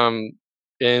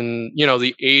 In, you know,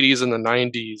 the 80s and the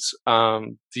 90s,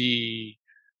 the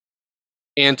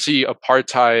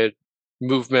anti-apartheid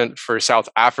movement for South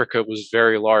Africa was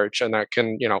very large, and that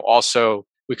can, you know, also,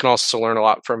 we can also learn a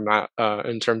lot from that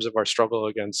in terms of our struggle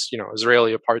against, you know,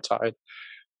 Israeli apartheid.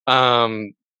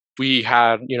 We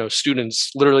had, you know, students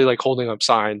literally like holding up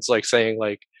signs like saying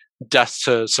like death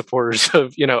to supporters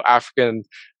of, you know, African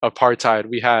apartheid.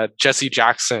 We had Jesse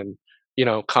Jackson, you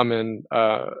know, come and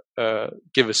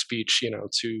give a speech, you know,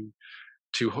 to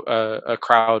a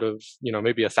crowd of, you know,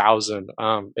 maybe 1,000.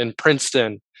 In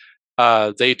Princeton,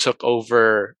 they took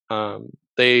over.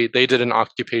 They did an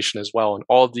occupation as well, and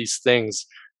all of these things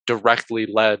directly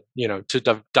led, you know, to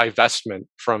divestment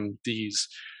from these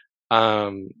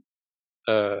to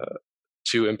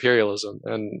imperialism.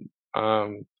 And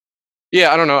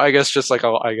yeah, I don't know. I guess just like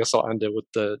I guess I'll end it with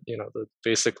the, you know, the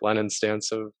basic Lenin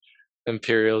stance of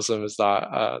imperialism is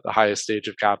the highest stage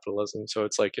of capitalism. So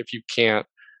it's like, if you can't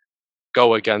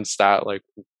go against that, like,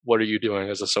 what are you doing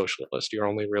as a socialist? You're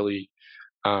only really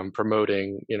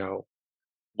promoting, you know,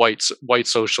 white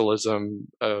socialism,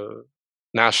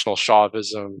 national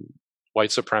chauvinism,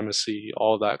 white supremacy,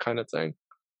 all that kind of thing.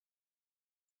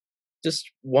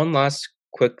 Just one last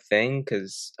quick thing,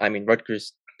 because I mean,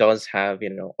 Rutgers does have, you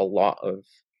know, a lot of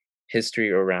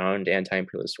history around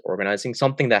anti-imperialist organizing,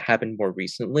 something that happened more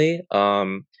recently.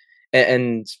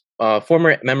 And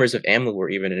former members of AMLO were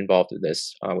even involved in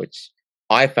this, which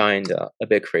I find a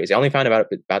bit crazy. I only found out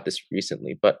about this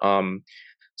recently, but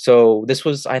so this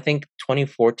was, I think,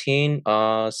 2014,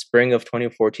 spring of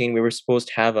 2014. We were supposed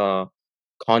to have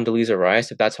Condoleezza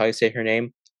Rice, if that's how you say her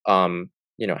name,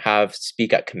 you know, have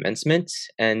speak at commencement.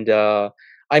 And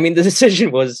I mean, the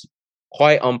decision was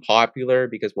quite unpopular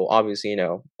because, well, obviously, you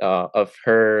know, of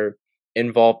her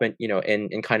involvement, you know,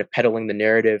 in kind of peddling the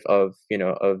narrative of, you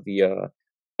know, of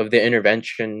the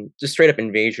intervention, just straight up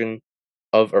invasion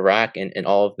of Iraq, and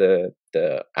all of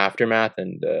the aftermath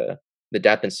and the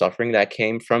death and suffering that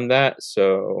came from that.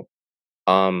 So,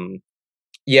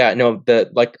 yeah, no,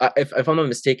 if I'm not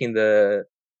mistaken, the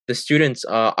students,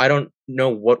 I don't know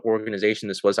what organization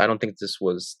this was. I don't think this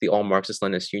was the All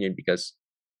Marxist-Leninist Union, because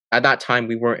at that time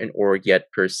we weren't an org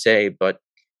yet per se. But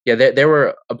yeah, there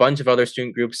were a bunch of other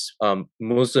student groups,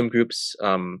 Muslim groups,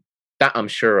 that I'm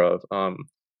sure of.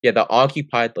 Yeah, that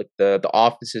occupied like the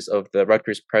offices of the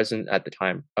Rutgers president at the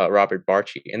time, Robert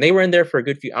Barchi, and they were in there for a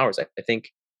good few hours. I think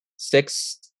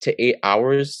 6 to 8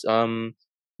 hours.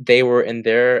 They were in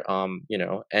there, you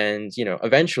know, and, you know,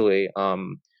 eventually,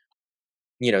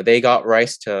 you know, they got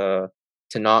Rice to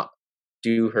not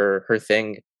do her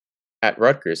thing at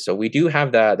Rutgers. So we do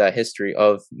have that history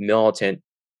of militant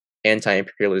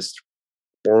anti-imperialist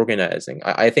organizing.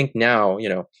 I think now, you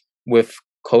know, with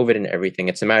COVID and everything,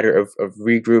 it's a matter of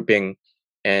regrouping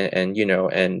and you know,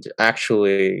 and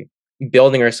actually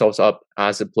building ourselves up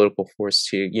as a political force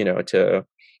to, you know, to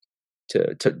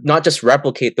not just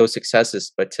replicate those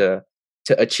successes, but to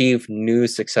achieve new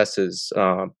successes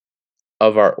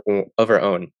of our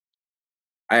own.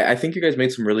 I think you guys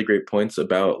made some really great points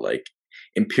about like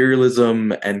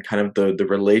imperialism and kind of the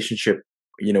relationship,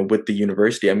 you know, with the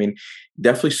university. I mean,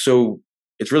 definitely. So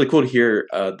it's really cool to hear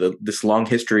this long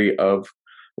history of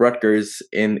Rutgers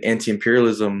in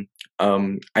anti-imperialism.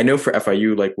 I know for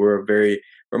FIU, like we're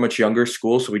a much younger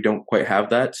school, so we don't quite have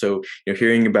that. So, you know,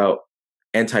 hearing about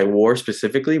anti-war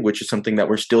specifically, which is something that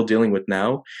we're still dealing with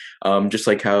now, just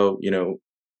like how, you know,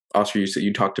 Oscar,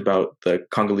 you talked about the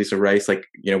Condoleezza Rice, like,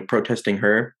 you know, protesting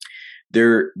her.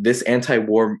 This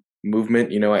anti-war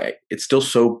movement, you know, it's still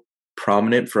so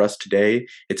prominent for us today.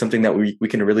 It's something that we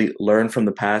can really learn from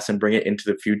the past and bring it into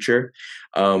the future.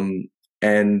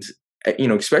 And you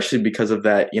know, especially because of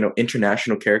that, you know,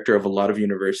 international character of a lot of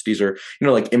universities, or, you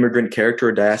know, like immigrant character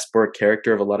or diasporic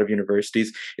character of a lot of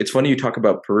universities. It's funny you talk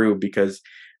about Peru because,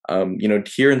 you know,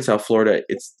 here in South Florida,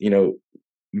 it's, you know,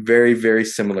 very, very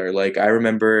similar. Like I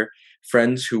remember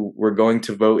friends who were going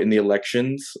to vote in the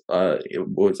elections, what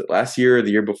was it, last year or the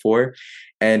year before?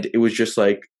 And it was just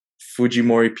like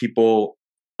Fujimori people,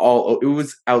 it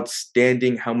was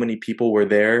outstanding how many people were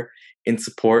there in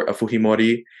support of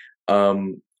Fujimori,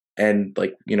 and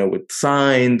like, with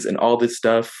signs and all this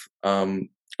stuff.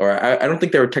 Or I don't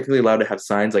think they were technically allowed to have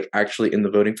signs like actually in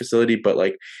the voting facility, but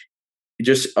like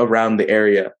just around the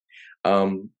area.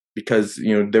 Because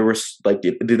there was like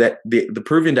the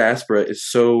Peruvian diaspora is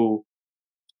so,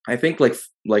 I think like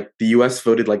the U.S.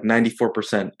 voted like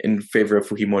 94% in favor of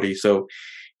Fujimori. So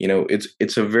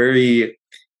it's a very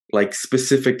like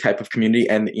specific type of community,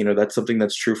 and that's something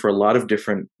that's true for a lot of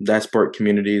different diasporic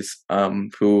communities,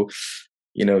 who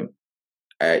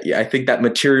I think that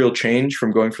material change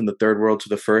from going from the third world to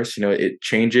the first, it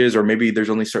changes, or maybe there's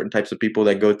only certain types of people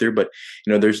that go through, but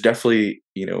there's definitely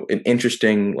an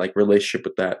interesting like relationship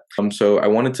with that. So I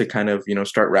wanted to kind of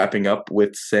start wrapping up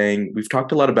with saying we've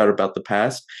talked a lot about the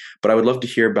past, but I would love to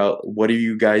hear about what do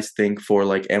you guys think for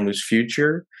like AMLU's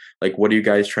future. Like, what are you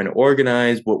guys trying to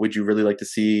organize? What would you really like to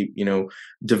see,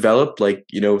 develop? Like,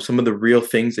 some of the real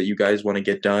things that you guys want to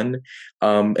get done.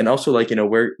 And also, like,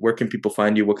 where can people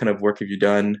find you? What kind of work have you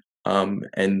done?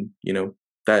 And,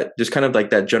 that just kind of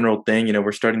like that general thing,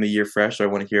 we're starting the year fresh. So I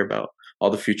want to hear about all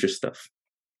the future stuff.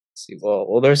 See,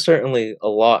 well, there's certainly a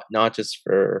lot, not just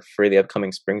for the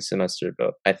upcoming spring semester,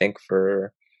 but I think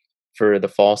for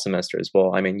the fall semester as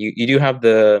well. I mean, you do have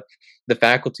the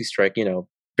faculty strike,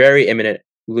 very imminent,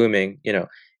 looming.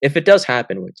 If it does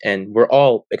happen, and we're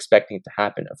all expecting it to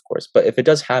happen, of course, but if it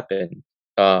does happen,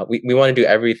 we want to do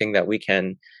everything that we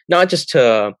can, not just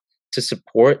to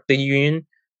support the union,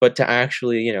 but to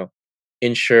actually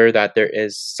ensure that there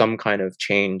is some kind of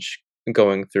change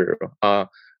going through.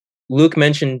 Luke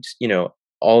mentioned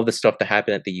all the stuff that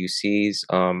happened at the UCs.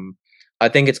 I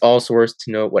think it's also worth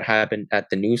to note what happened at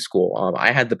the new school.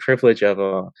 I had the privilege of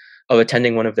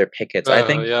attending one of their pickets. I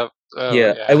think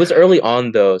yeah, it was early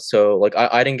on though, so like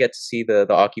I didn't get to see the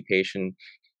occupation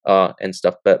and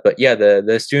stuff, but yeah,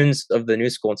 the students of the new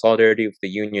school, in solidarity with the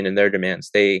union and their demands,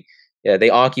 they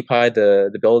occupied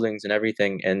the buildings and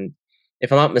everything. And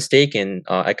if I'm not mistaken,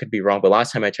 I could be wrong, but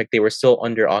last time I checked, they were still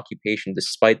under occupation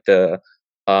despite the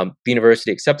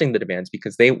university accepting the demands,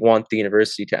 because they want the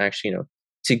university to actually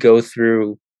to go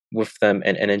through with them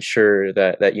and ensure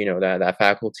that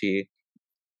faculty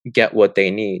get what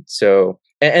they need. So,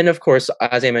 and of course,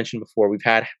 as I mentioned before,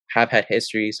 have had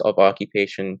histories of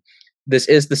occupation. This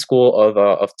is the school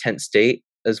of tent state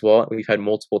as well. We've had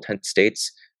multiple tent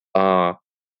states.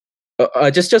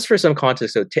 Just for some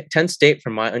context, so tent state,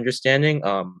 from my understanding,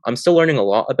 I'm still learning a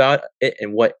lot about it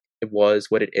and what it was,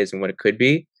 what it is, and what it could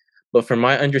be. But from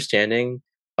my understanding,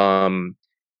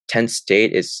 tent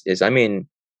state is I mean,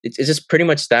 it's just pretty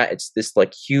much that. It's this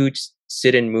like huge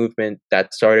sit-in movement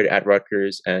that started at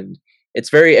Rutgers, and it's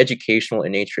very educational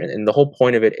in nature. And the whole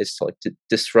point of it is to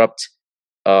disrupt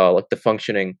like the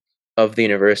functioning of the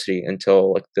university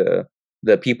until like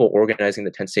the people organizing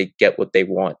the tent state get what they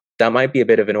want. That might be a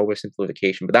bit of an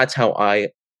oversimplification, but that's how I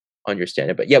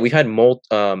understand it. But yeah, we've had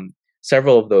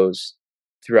several of those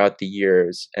throughout the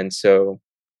years, and so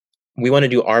we want to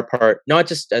do our part, not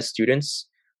just as students,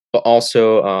 but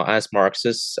also as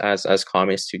Marxists, as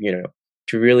communists,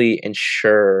 to really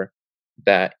ensure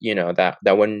that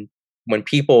that when the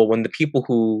people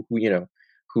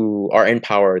who are in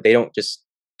power, they don't just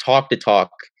talk the talk,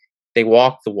 they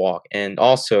walk the walk. And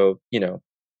also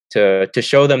to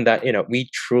show them that we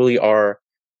truly are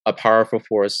a powerful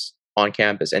force on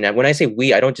campus. And when I say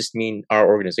we, I don't just mean our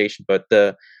organization, but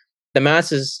the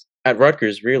masses at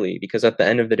Rutgers, really, because at the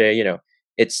end of the day,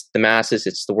 it's the masses,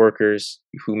 it's the workers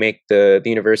who make the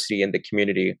university and the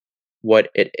community what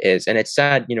it is. And it's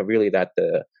sad, really, that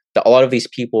a lot of these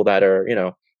people that are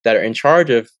in charge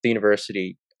of the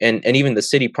university and even the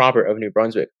city proper of New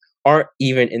Brunswick aren't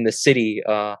even in the city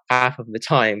half of the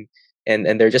time, and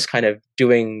they're just kind of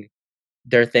doing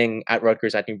their thing at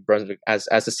Rutgers, at New Brunswick, as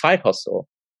a side hustle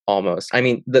almost. I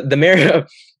mean, the mayor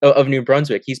of New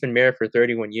Brunswick, he's been mayor for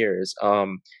 31 years.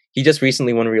 He just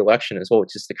recently won re-election as well,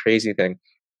 which is the crazy thing.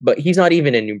 But he's not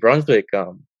even in New Brunswick,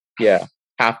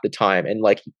 half the time. And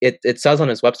like it says on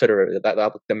his website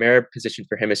that the mayor position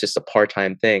for him is just a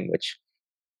part-time thing, which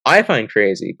I find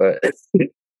crazy. But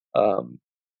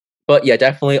yeah,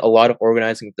 definitely a lot of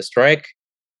organizing with the strike.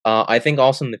 I think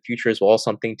also in the future as well,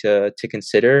 something to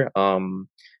consider. A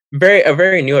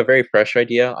very new, a very fresh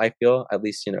idea, I feel, at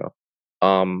least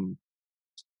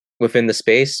within the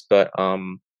space, but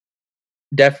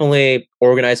definitely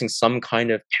organizing some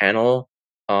kind of panel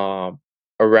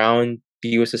around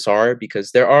the USSR,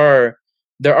 because there are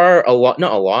a lot,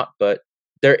 not a lot, but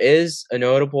there is a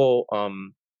notable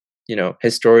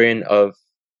historian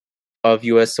of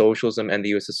US socialism and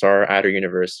the USSR at our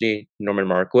university, Norman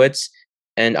Markowitz,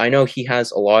 and I know he has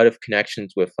a lot of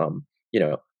connections with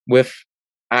with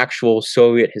actual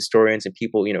Soviet historians and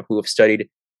people, who have studied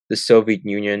the Soviet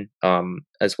Union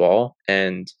as well.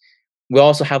 And we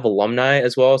also have alumni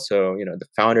as well. So, the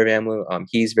founder of AMLU,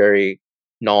 he's very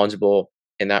knowledgeable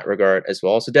in that regard as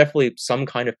well. So definitely some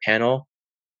kind of panel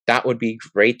that would be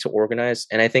great to organize.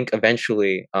 And I think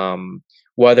eventually,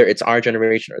 whether it's our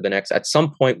generation or the next, at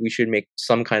some point we should make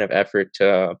some kind of effort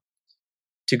to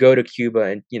go to Cuba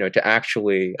and to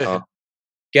actually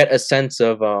get a sense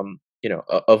of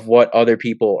of what other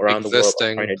people around the world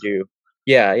are trying to do.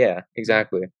 Yeah,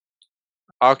 exactly.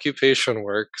 Occupation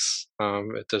works.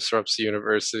 It disrupts the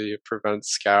university. It prevents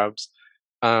scabs.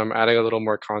 Adding a little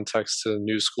more context to the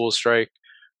new school strike,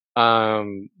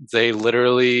 they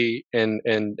literally,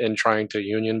 in trying to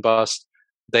union bust,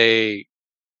 they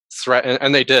threatened,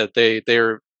 and they did. They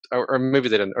were, or maybe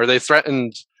they didn't, or they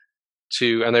threatened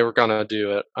to, and they were gonna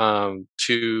do it,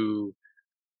 to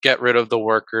get rid of the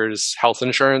workers' health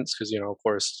insurance, because of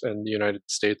course, in the United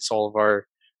States, all of our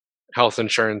health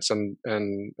insurance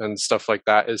and stuff like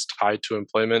that is tied to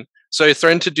employment. So they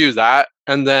threatened to do that,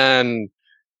 and then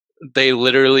they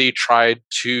literally tried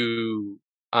to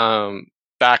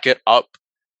back it up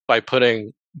by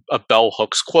putting a bell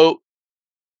hooks quote,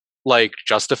 like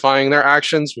justifying their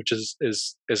actions, which is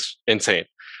insane.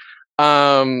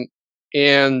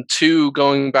 And two,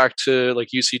 going back to like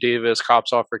UC Davis,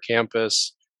 Cops Off for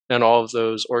Campus, and all of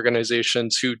those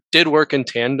organizations who did work in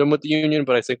tandem with the union,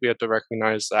 but I think we have to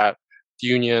recognize that the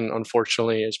union,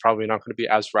 unfortunately, is probably not going to be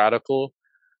as radical.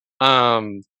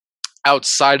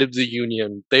 Outside of the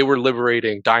union, they were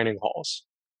liberating dining halls.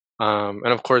 And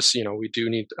of course, we do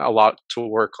need a lot to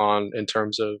work on in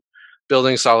terms of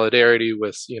building solidarity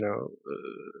with,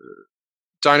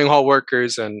 dining hall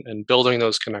workers and building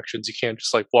those connections. You can't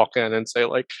just like walk in and say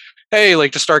like, hey,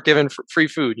 like just start giving free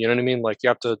food. You know what I mean? Like you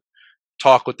have to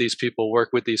talk with these people, work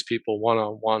with these people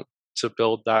one-on-one to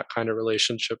build that kind of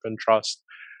relationship and trust.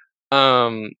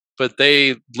 But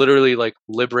they literally like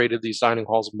liberated these dining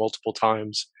halls multiple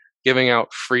times, giving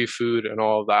out free food and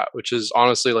all of that, which is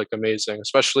honestly like amazing,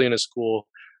 especially in a school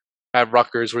at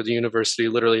Rutgers where the university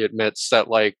literally admits that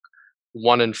like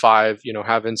 1 in 5,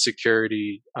 have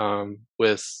insecurity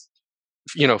with,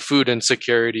 food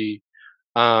insecurity,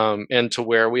 and to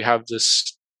where we have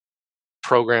this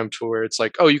program to where it's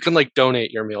like, oh, you can like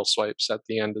donate your meal swipes at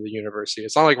the end of the university.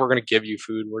 It's not like we're going to give you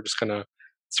food. We're just going to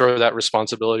throw that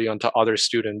responsibility onto other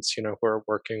students, who are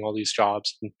working all these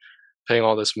jobs and paying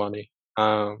all this money.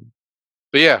 But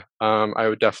yeah, I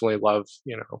would definitely love,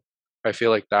 I feel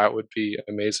like that would be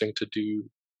amazing to do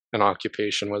an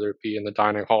occupation, whether it be in the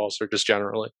dining halls or just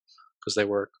generally, because they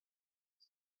work.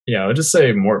 Yeah, I would just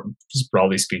say more, just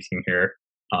broadly speaking here,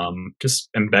 just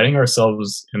embedding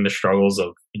ourselves in the struggles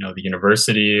of, the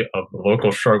university, of the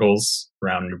local struggles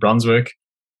around New Brunswick,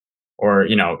 or,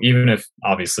 even if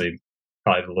obviously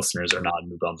probably the listeners are not in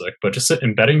New Brunswick, but just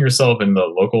embedding yourself in the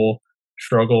local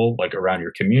struggle, like around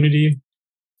your community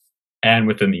and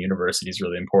within the university is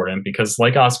really important, because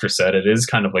like Oscar said, it is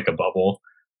kind of like a bubble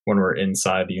when we're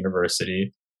inside the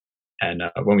university, and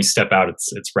when we step out,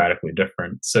 it's radically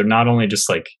different. So not only just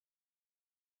like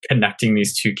connecting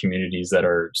these two communities that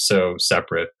are so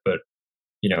separate, but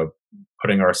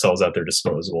putting ourselves at their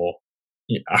disposal,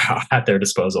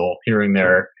 hearing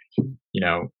their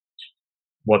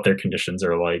what their conditions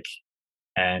are like,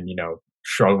 and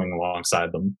struggling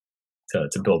alongside them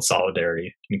to build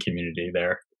solidarity in the community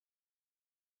there.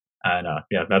 And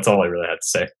yeah, that's all I really had to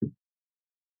say.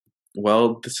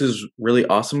 Well, this is really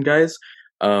awesome, guys.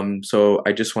 So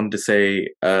I just wanted to say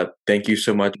thank you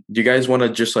so much. Do you guys want to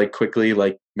just like quickly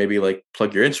like maybe like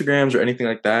plug your Instagrams or anything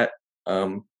like that?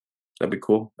 That'd be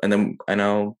cool. And then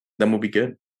then we'll be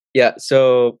good. Yeah.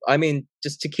 So I mean,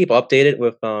 just to keep updated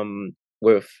with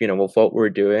with what we're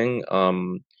doing.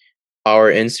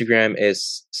 Our Instagram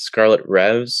is Scarlet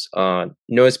Revs.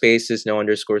 No spaces, no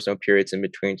underscores, no periods in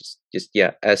between. Just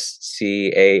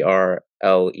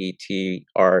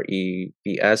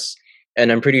SCARLETREVS.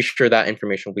 And I'm pretty sure that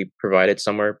information will be provided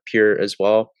somewhere here as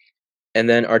well. And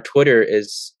then our Twitter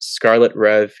is Scarlet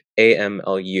Rev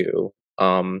AMLU.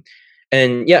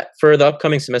 And yeah, for the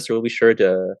upcoming semester, we'll be sure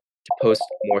to post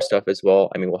more stuff as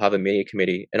well. I mean, we'll have a media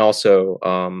committee, and also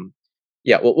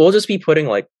yeah, we'll just be putting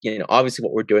like, obviously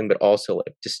what we're doing, but also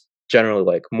like just generally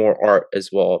like more art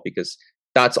as well, because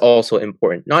that's also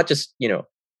important, not just,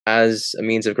 as a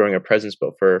means of growing a presence,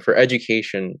 but for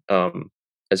education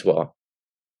as well.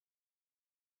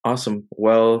 Awesome.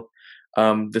 Well,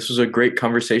 this was a great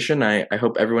conversation. I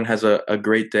hope everyone has a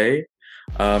great day,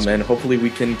 and hopefully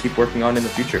we can keep working on in the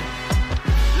future.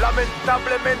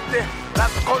 Lamentablemente,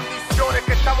 las condiciones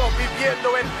que estamos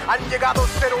viviendo han llegado a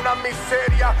ser una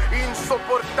miseria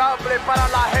insoportable para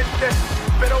la gente.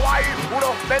 pero hay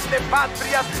unos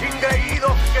vendepatrias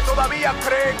ingreídos que todavía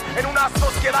creen en una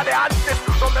sociedad de antes,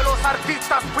 donde los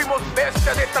artistas fuimos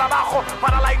bestias de trabajo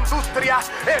para la industria.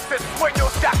 Ese sueño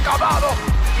se ha acabado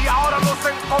y ahora nos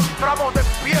encontramos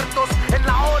despiertos en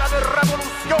la hora de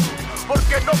revolución,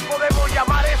 porque no podemos